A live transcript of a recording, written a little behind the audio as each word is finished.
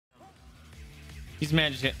He's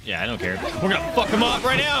managed it. Yeah, I don't care. We're gonna fuck him up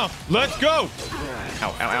right now. Let's go.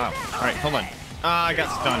 Ow, ow, ow. All right, hold on. Ah, I got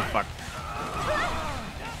stunned. Fuck.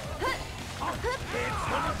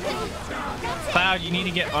 Cloud, you need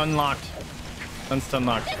to get unlocked.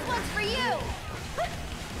 Unstunlocked. This one's for you.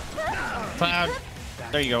 Cloud.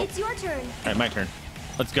 There you go. It's your turn. All right, my turn.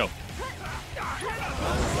 Let's go.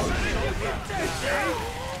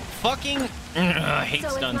 Fucking I hate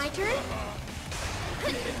stuns. So it's my turn?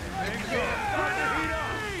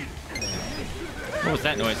 What was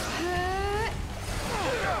that noise?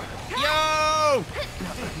 Yo!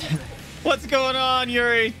 What's going on,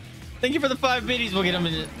 Yuri? Thank you for the 5 biddies. We'll get them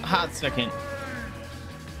in a hot second.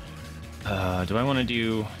 Do I want to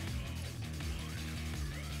do...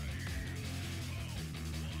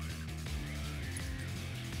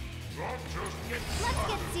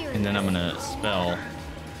 And then I'm gonna spell.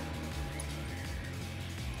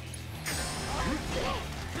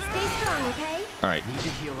 Stay strong, okay? All right. Need to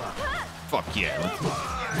heal up. Fuck yeah.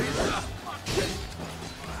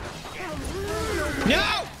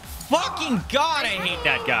 No! Fucking God, I hate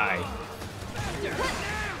that guy.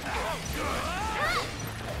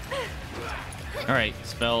 All right,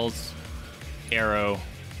 spells, arrow.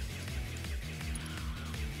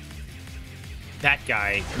 That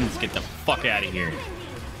guy needs to get the fuck out of here.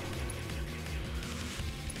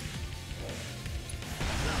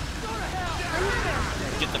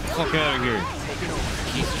 Get the fuck out of here.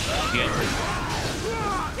 Piece of shit.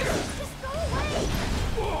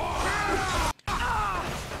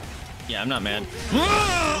 Yeah, I'm not mad.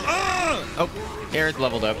 Oh, Aerith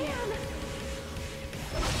leveled up.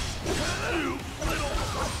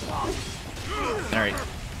 Alright,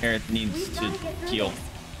 Aerith needs to heal.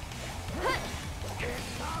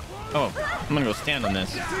 Oh, I'm gonna go stand on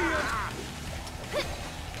this.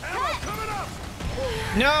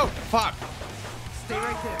 No! Fuck! Stay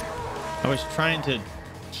right there. I was trying to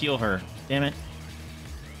heal her. Damn it.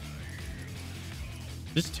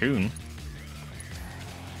 This tune.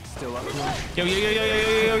 Still up. Yo, yo, yo, yo, yo, yo,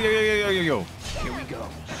 yo, yo, yo, yo, yo, yo. Here we go.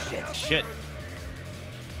 Shit. Shit.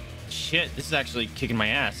 Shit, this is actually kicking my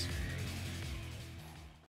ass.